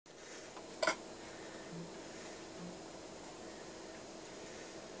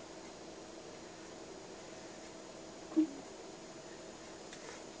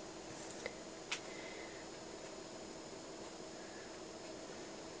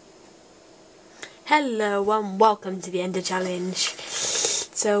Hello and welcome to the Ender Challenge.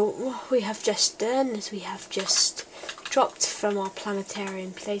 So what we have just done is we have just dropped from our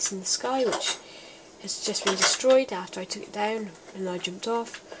planetarium place in the sky, which has just been destroyed after I took it down and I jumped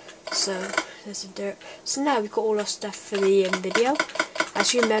off. So there's some dirt. So now we've got all our stuff for the video.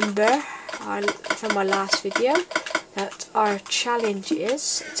 As you remember from my last video, that our challenge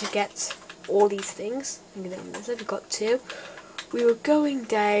is to get all these things. We've got two. We were going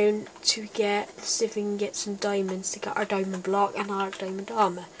down to see if we can get some diamonds to get our diamond block and our diamond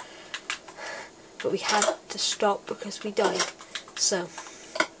armour. But we had to stop because we died. So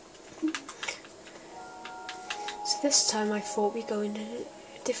this time I thought we'd go in a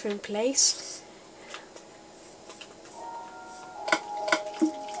different place.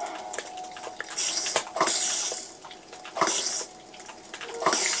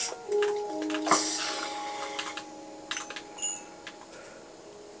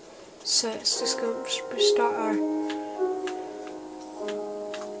 So let's just go start our...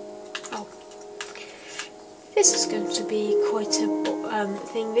 This is going to be quite a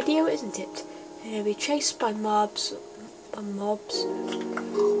thing video, isn't it? We'll be chased by mobs all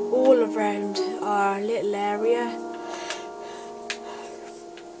around our little area.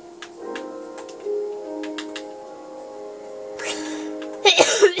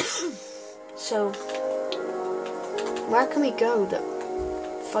 So where can we go that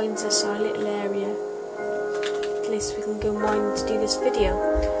finds us our little area, at least we can go mine to do this video.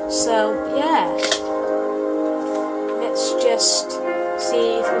 So yeah, let's just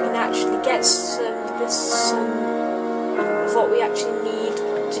see if we can actually get some of what we actually need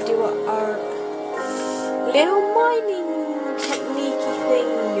to do our little mining technique-y thing.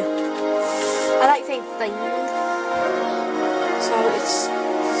 I like saying thing.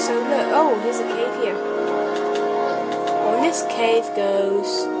 So look, oh, here's a cave here. This cave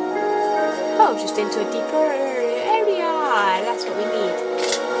goes just into a deeper area. That's what we need.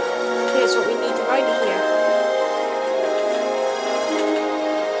 Here's what we need right here.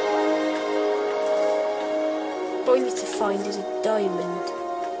 What we need to find is a diamond.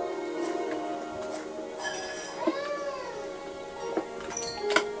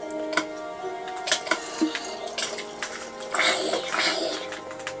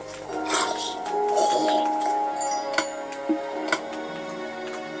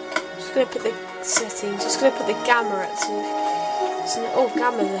 I'm going to put the settings, just going to put the gamma at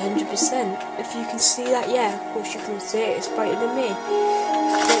gamma's 100%. If you can see that, yeah, of course you can see it, it's brighter than me.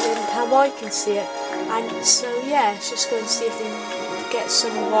 Brighter than how I can see it. And so yeah, let's just go and see if we can get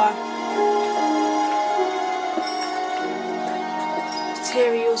some of our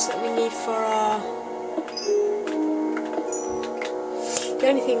materials that we need for our... The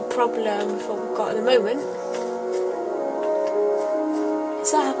only problem with what we've got at the moment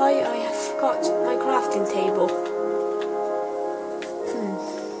is that I have got my crafting table.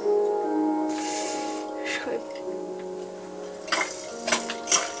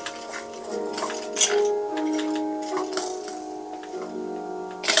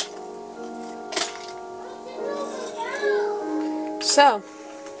 So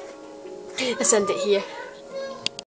let's end it here.